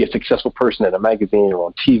know, you see a successful person in a magazine or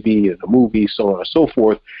on TV or in a movie, so on and so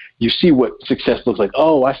forth. You see what success looks like.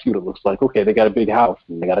 Oh, I see what it looks like. Okay, they got a big house,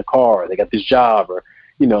 and they got a car, they got this job, or,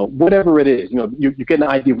 you know, whatever it is. You know, you get an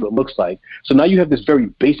idea of what it looks like. So now you have this very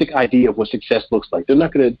basic idea of what success looks like. They're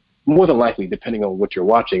not going to, more than likely, depending on what you're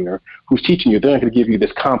watching or who's teaching you, they're not going to give you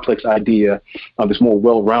this complex idea, this more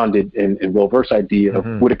well-rounded and well-versed idea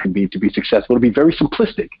of what it could be to be successful. It'll be very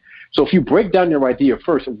simplistic. So if you break down your idea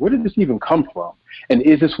first, where did this even come from? And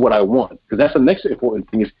is this what I want? Because that's the next important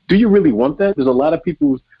thing is, do you really want that? There's a lot of people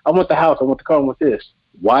who's, I want the house, I want the car, I want this.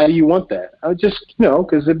 Why do you want that? I would just, you know,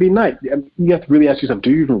 because it'd be nice. You have to really ask yourself,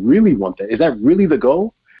 do you even really want that? Is that really the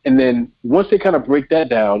goal? And then once they kind of break that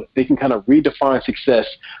down, they can kind of redefine success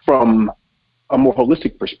from a more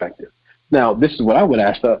holistic perspective. Now, this is what I would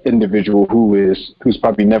ask the individual who's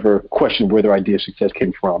probably never questioned where their idea of success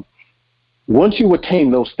came from. Once you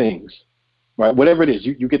attain those things, right, whatever it is,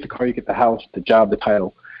 you get the car, you get the house, the job, the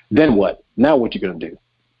title, then what? Now what you going to do?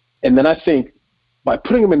 And then I think by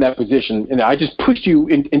putting them in that position, and I just pushed you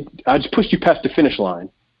past the finish line,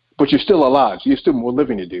 but you're still alive, so you still more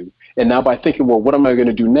living to do. And now by thinking, well, what am I going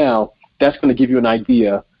to do now? That's going to give you an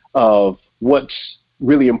idea of what's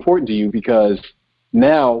really important to you, because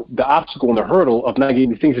now the obstacle and the hurdle of not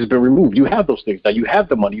getting these things has been removed. You have those things. Now you have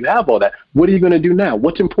the money. You have all that. What are you going to do now?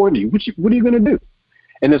 What's important to you? What are you going to do?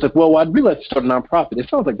 And it's like, well, I'd really like to start a nonprofit. It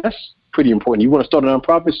sounds like that's pretty important. You want to start a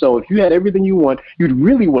nonprofit. So if you had everything you want, you'd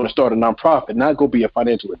really want to start a nonprofit, not go be a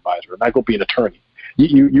financial advisor, not go be an attorney.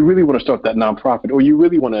 You really want to start that nonprofit, or you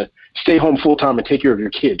really want to stay home full time and take care of your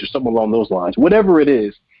kids or something along those lines. Whatever it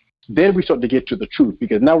is, then we start to get to the truth,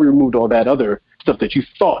 because now we removed all that other stuff that you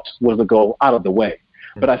thought was the goal out of the way.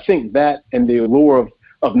 But I think that and the allure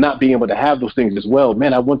of not being able to have those things as well,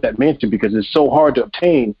 man, I want that mansion because it's so hard to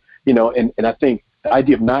obtain, you know, and I think the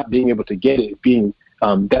idea of not being able to get it, being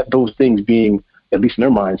that those things being, at least in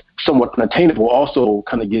their minds, somewhat unattainable, also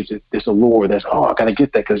kind of gives it this allure that's, oh, I got to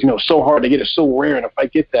get that because, you know, it's so hard to get, it's so rare, and if I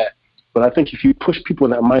get that. But I think if you push people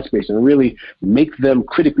in that mind space and really make them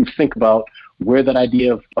critically think about where that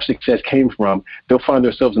idea of success came from, they'll find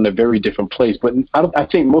themselves in a very different place. But I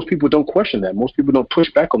think most people don't question that. Most people don't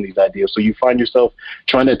push back on these ideas. So you find yourself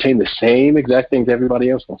trying to attain the same exact things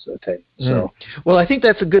everybody else wants to attain. So, well, I think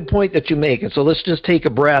that's a good point that you make. And so let's just take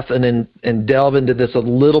a breath and delve into this a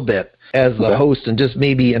little bit as the host, and just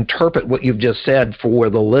maybe interpret what you've just said for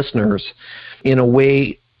the listeners in a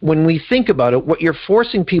way. When we think about it, what you're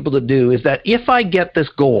forcing people to do is that if I get this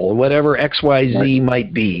goal, whatever XYZ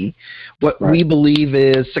might be, what we believe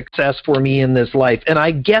is success for me in this life, and I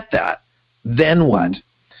get that, then what?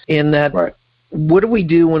 In that, what do we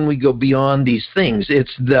do when we go beyond these things?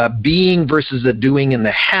 It's the being versus the doing and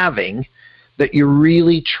the having that you're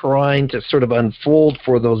really trying to sort of unfold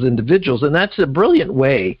for those individuals. And that's a brilliant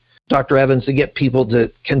way, Dr. Evans, to get people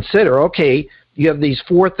to consider, okay, you have these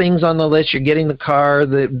 4 things on the list. You're getting the car,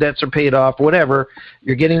 the debts are paid off, whatever.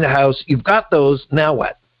 You're getting the house. You've got those. Now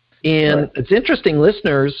what? And it's interesting,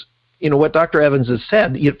 listeners, you know, what Dr. Evans has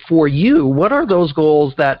said. For you, what are those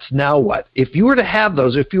goals that's now what? If you were to have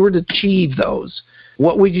those, if you were to achieve those,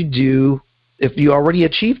 what would you do if you already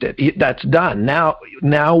achieved it? That's done. Now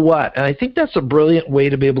what? And I think that's a brilliant way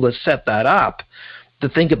to be able to set that up, to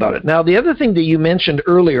think about it. Now, the other thing that you mentioned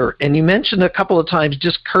earlier, and you mentioned a couple of times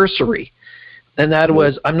just cursory, and that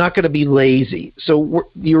was, I'm not going to be lazy. So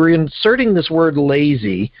you were inserting this word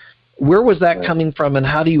lazy. Where was that coming from, and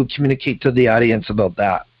how do you communicate to the audience about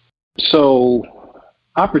that? So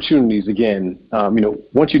opportunities, again, you know,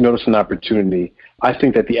 once you notice an opportunity, I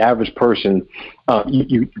think that the average person,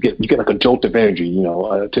 you get like a jolt of energy, you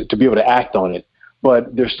know, to be able to act on it.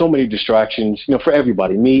 But there's so many distractions, you know, for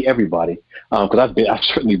everybody, me, everybody, because I've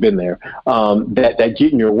certainly been there, that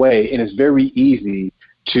get in your way, and it's very easy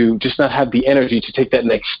to just not have the energy to take that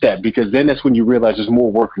next step, because then that's when you realize there's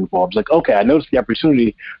more work involved. It's like, okay, I noticed the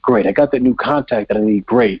opportunity, great. I got that new contact that I need,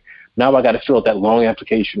 great. Now I got to fill out that long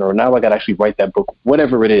application, or now I got to actually write that book,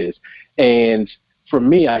 whatever it is. And for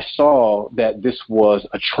me, I saw that this was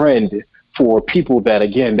a trend for people that,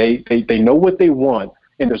 again, they know what they want,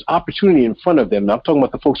 and there's opportunity in front of them. And I'm talking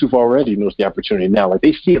about the folks who've already noticed the opportunity now. Like,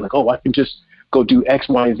 they see it like, oh, I can just go do X,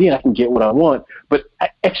 Y, and Z, and I can get what I want. But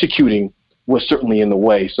executing was certainly in the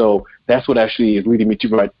way. So that's what actually is leading me to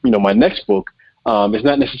write, you know, my next book. It's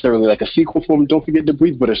not necessarily like a sequel from Don't Forget to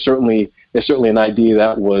Breathe, but it's certainly an idea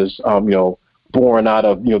that was, you know, born out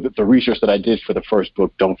of, you know, the research that I did for the first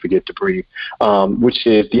book, Don't Forget to Breathe, which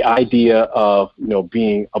is the idea of, you know,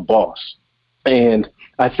 being a boss. And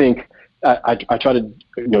I think I try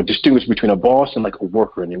to distinguish between a boss and like a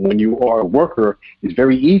worker. And when you are a worker, it's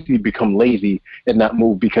very easy to become lazy and not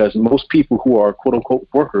move, because most people who are quote unquote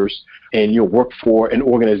workers and you work for an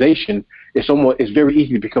organization, it's very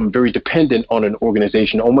easy to become very dependent on an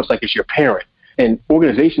organization, almost like it's your parent. And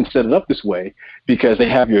organizations set it up this way because they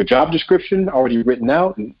have your job description already written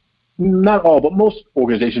out. And not all, but most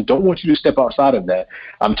organizations don't want you to step outside of that.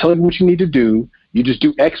 I'm telling you what you need to do. You just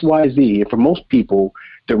do X, Y, Z. And for most people,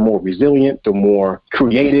 they're more resilient. They're more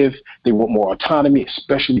creative. They want more autonomy,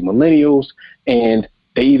 especially millennials. And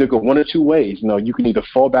they either go one or two ways. You can either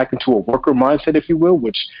fall back into a worker mindset, if you will,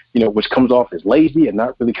 which comes off as lazy and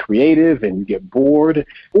not really creative, and you get bored,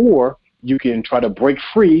 or you can try to break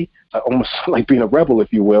free, almost like being a rebel,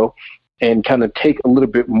 if you will, and kind of take a little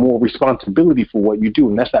bit more responsibility for what you do.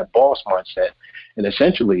 And that's that boss mindset. And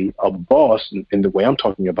essentially, a boss, in the way I'm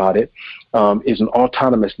talking about it, is an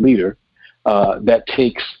autonomous leader that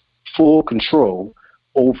takes full control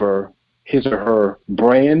over his or her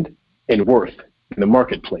brand and worth in the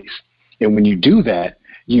marketplace. And when you do that,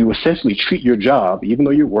 you essentially treat your job, even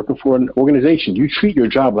though you're working for an organization, you treat your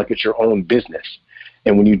job like it's your own business.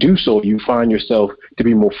 And when you do so, you find yourself to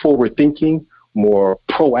be more forward-thinking, more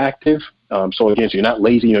proactive. So again, so you're not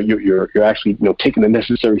lazy. You're actually taking the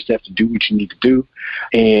necessary steps to do what you need to do,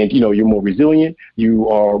 and you're more resilient. You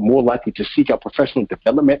are more likely to seek out professional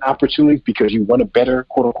development opportunities because you want to better,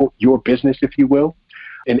 quote unquote, your business, if you will.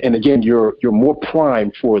 And again, you're more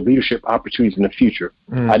primed for leadership opportunities in the future.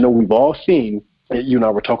 I know we've all seen. You and I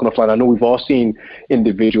were talking offline. I know we've all seen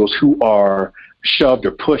individuals who are shoved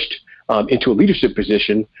or pushed into a leadership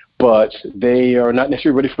position, but they are not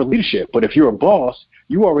necessarily ready for leadership. But if you're a boss,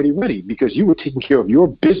 you're already ready because you were taking care of your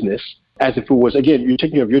business as if it was, again, you're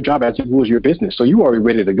taking care of your job as if it was your business. So you already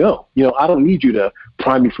ready to go. I don't need you to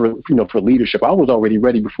prime me for leadership. I was already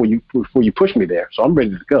ready before you pushed me there. So I'm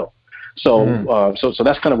ready to go. So so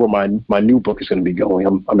that's kind of where my new book is going to be going.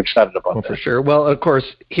 I'm excited about that. For sure. Well, of course,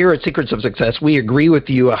 here at Secrets of Success, we agree with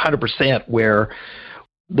you 100% where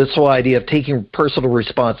this whole idea of taking personal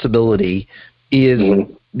responsibility is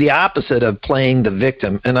the opposite of playing the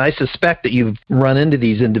victim. And I suspect that you've run into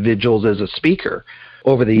these individuals as a speaker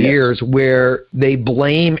over the years where they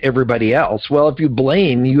blame everybody else. Well, if you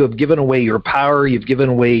blame, you have given away your power, you've given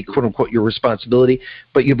away, quote unquote, your responsibility,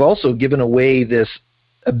 but you've also given away this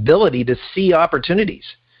ability to see opportunities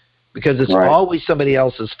because it's always somebody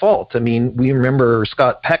else's fault. I mean, we remember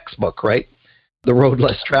Scott Peck's book, right? The Road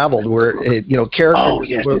Less Traveled, where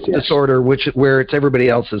character disorder, where it's everybody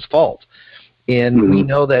else's fault. And we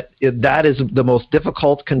know that that is the most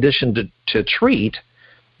difficult condition to treat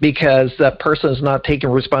because that person is not taking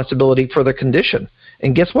responsibility for the condition.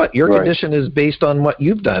 And guess what? Your condition is based on what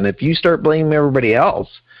you've done. If you start blaming everybody else,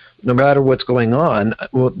 no matter what's going on,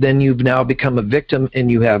 well, then you've now become a victim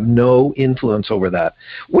and you have no influence over that.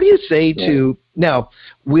 What do you say to, now,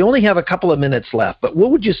 we only have a couple of minutes left, but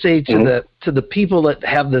what would you say to the people that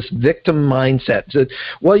have this victim mindset? So,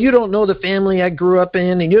 well, you don't know the family I grew up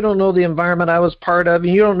in, and you don't know the environment I was part of,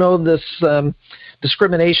 and you don't know this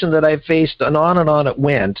discrimination that I faced, and on it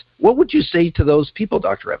went. What would you say to those people,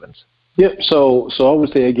 Dr. Evans? Yeah, so I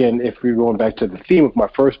would say, again, if we're going back to the theme of my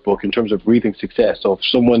first book in terms of breathing success, so if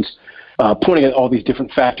someone's pointing at all these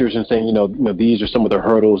different factors and saying, these are some of the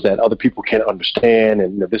hurdles that other people can't understand,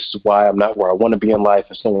 and this is why I'm not where I want to be in life,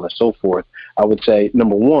 and so on and so forth, I would say,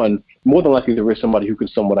 number one, more than likely there is somebody who can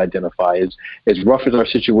somewhat identify. As rough as our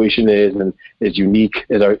situation is and as unique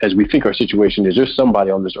as we think our situation is, there's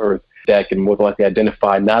somebody on this earth that can more than likely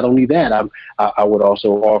identify. Not only that, I would also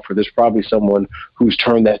offer there's probably someone who's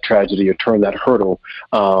turned that tragedy or turned that hurdle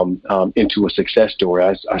into a success story.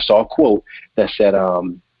 I saw a quote that said,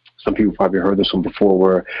 some people probably heard this one before,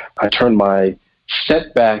 where I turned my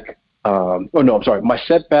setback, my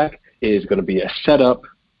setback is going to be a setup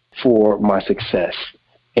for my success.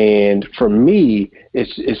 And for me,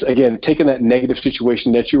 it's again, taking that negative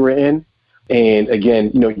situation that you were in and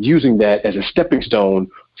again, using that as a stepping stone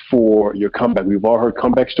for your comeback. We've all heard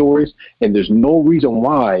comeback stories, and there's no reason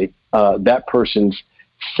why that person's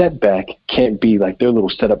setback can't be like their little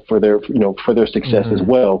setup for their success as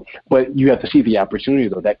well. But you have to see the opportunity,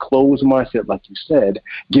 though. That closed mindset, like you said,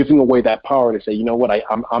 giving away that power to say, you know what,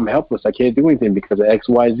 I'm helpless. I can't do anything because of X,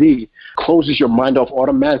 Y, Z, closes your mind off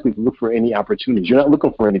automatically to look for any opportunities. You're not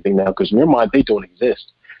looking for anything now because in your mind they don't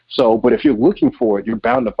exist. So, but if you're looking for it, you're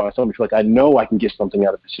bound to find something. You're like, I know I can get something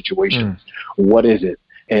out of the situation. What is it?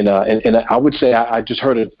 And I would say I just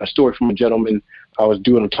heard a story from a gentleman. I was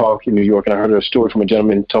doing a talk in New York, and I heard a story from a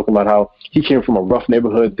gentleman talking about how he came from a rough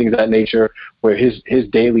neighborhood, things of that nature, where his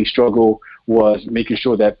daily struggle was making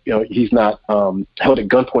sure that he's not held at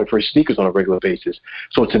gunpoint for his sneakers on a regular basis.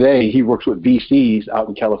 So today he works with VCs out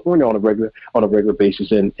in California on a regular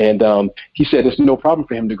basis, and he said it's no problem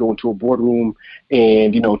for him to go into a boardroom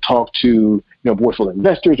and talk to boards full of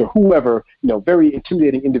investors or whoever, very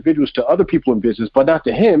intimidating individuals to other people in business, but not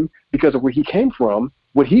to him because of where he came from,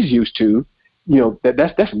 what he's used to.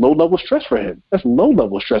 That's low-level stress for him. That's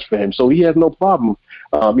low-level stress for him. So he has no problem,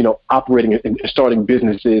 operating and starting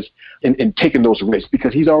businesses and taking those risks,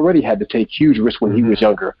 because he's already had to take huge risks when he was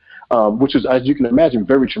younger, which is, as you can imagine,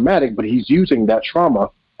 very traumatic. But he's using that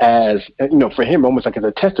trauma as, for him, almost like as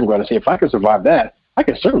a testing ground to say, if I can survive that, I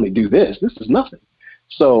can certainly do this. This is nothing.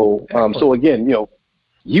 So, so again,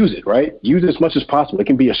 use it, right? Use it as much as possible. It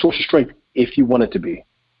can be a source of strength if you want it to be.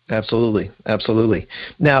 Absolutely. Absolutely.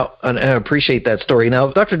 Now, and I appreciate that story.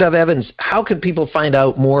 Now, Dr. Dov Evans, how can people find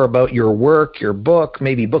out more about your work, your book,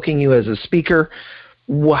 maybe booking you as a speaker?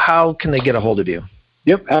 How can they get a hold of you?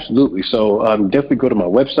 Yep, absolutely. So definitely go to my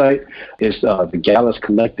website. It's the Gallus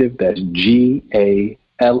Collective. That's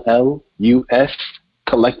GALLUS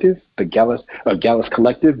Collective, the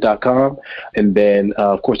GallusCollective.com. And then,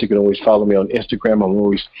 of course, you can always follow me on Instagram. I'm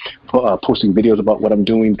always posting videos about what I'm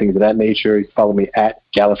doing, things of that nature. You can follow me at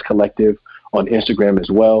Gallus Collective on Instagram as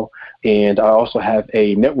well. And I also have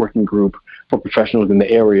a networking group for professionals in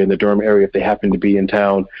the area, in the Durham area, if they happen to be in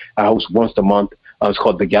town. I host once a month. It's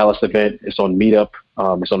called the Gallus Event. It's on Meetup.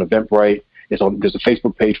 It's on Eventbrite. There's a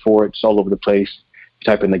Facebook page for it. It's all over the place.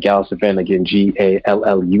 You type in the Gallus Event, again,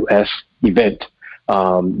 GALLUS event.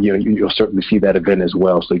 You'll certainly see that event as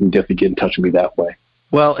well. So you can definitely get in touch with me that way.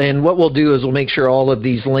 Well, and what we'll do is we'll make sure all of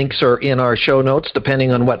these links are in our show notes,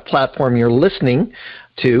 depending on what platform you're listening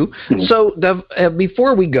to. Mm-hmm. So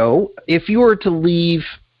before we go, if you were to leave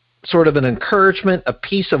sort of an encouragement, a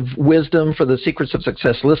piece of wisdom for the Secrets of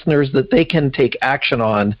Success listeners that they can take action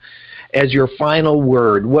on as your final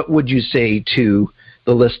word, what would you say to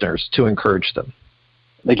the listeners to encourage them?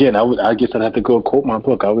 Again, I guess I'd have to go quote my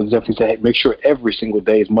book. I would definitely say, make sure every single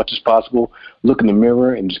day, as much as possible, look in the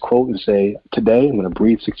mirror and just quote and say, today I'm going to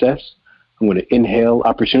breathe success. I'm going to inhale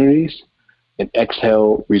opportunities and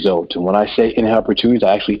exhale results. And when I say inhale opportunities,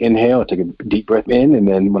 I actually inhale, I take a deep breath in. And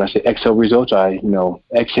then when I say exhale results, I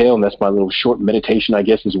exhale. And that's my little short meditation, I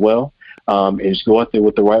guess, as well. And just go out there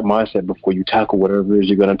with the right mindset before you tackle whatever it is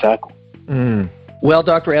you're going to tackle. Mm. Well,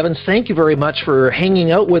 Dr. Evans, thank you very much for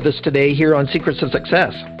hanging out with us today here on Secrets of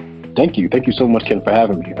Success. Thank you. Thank you so much, Ken, for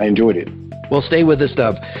having me. I enjoyed it. Well, stay with us,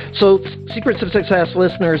 Dov. So, Secrets of Success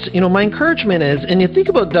listeners, my encouragement is, and you think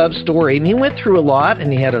about Dov's story, and he went through a lot,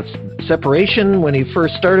 and he had a separation when he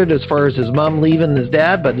first started as far as his mom leaving his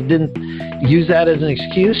dad, but he didn't use that as an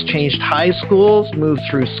excuse, changed high schools, moved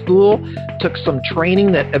through school, took some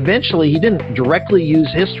training that eventually he didn't directly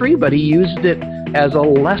use history, but he used it as a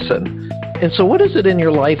lesson. And so what is it in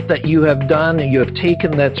your life that you have done and you have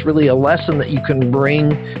taken that's really a lesson that you can bring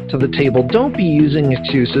to the table? Don't be using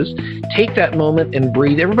excuses. Take that moment and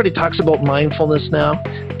breathe. Everybody talks about mindfulness now.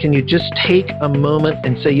 Can you just take a moment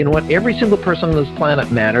and say, you know what, every single person on this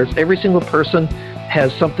planet matters. Every single person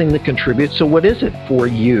has something to contribute. So what is it for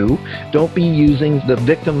you? Don't be using the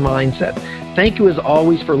victim mindset. Thank you as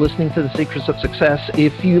always for listening to The Secrets of Success.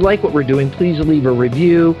 If you like what we're doing, please leave a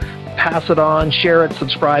review. Pass it on, share it,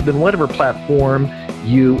 subscribe in whatever platform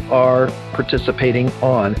you are participating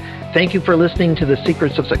on. Thank you for listening to The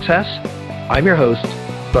Secrets of Success. I'm your host,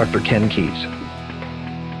 Dr. Ken Keys.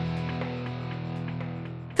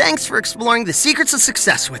 Thanks for exploring the secrets of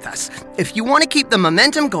success with us. If you want to keep the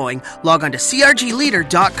momentum going, log on to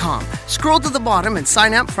crgleader.com. Scroll to the bottom and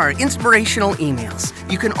sign up for our inspirational emails.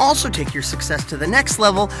 You can also take your success to the next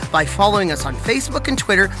level by following us on Facebook and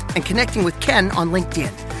Twitter and connecting with Ken on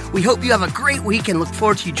LinkedIn. We hope you have a great week and look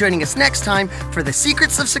forward to you joining us next time for the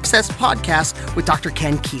Secrets of Success podcast with Dr.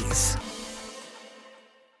 Ken Keys.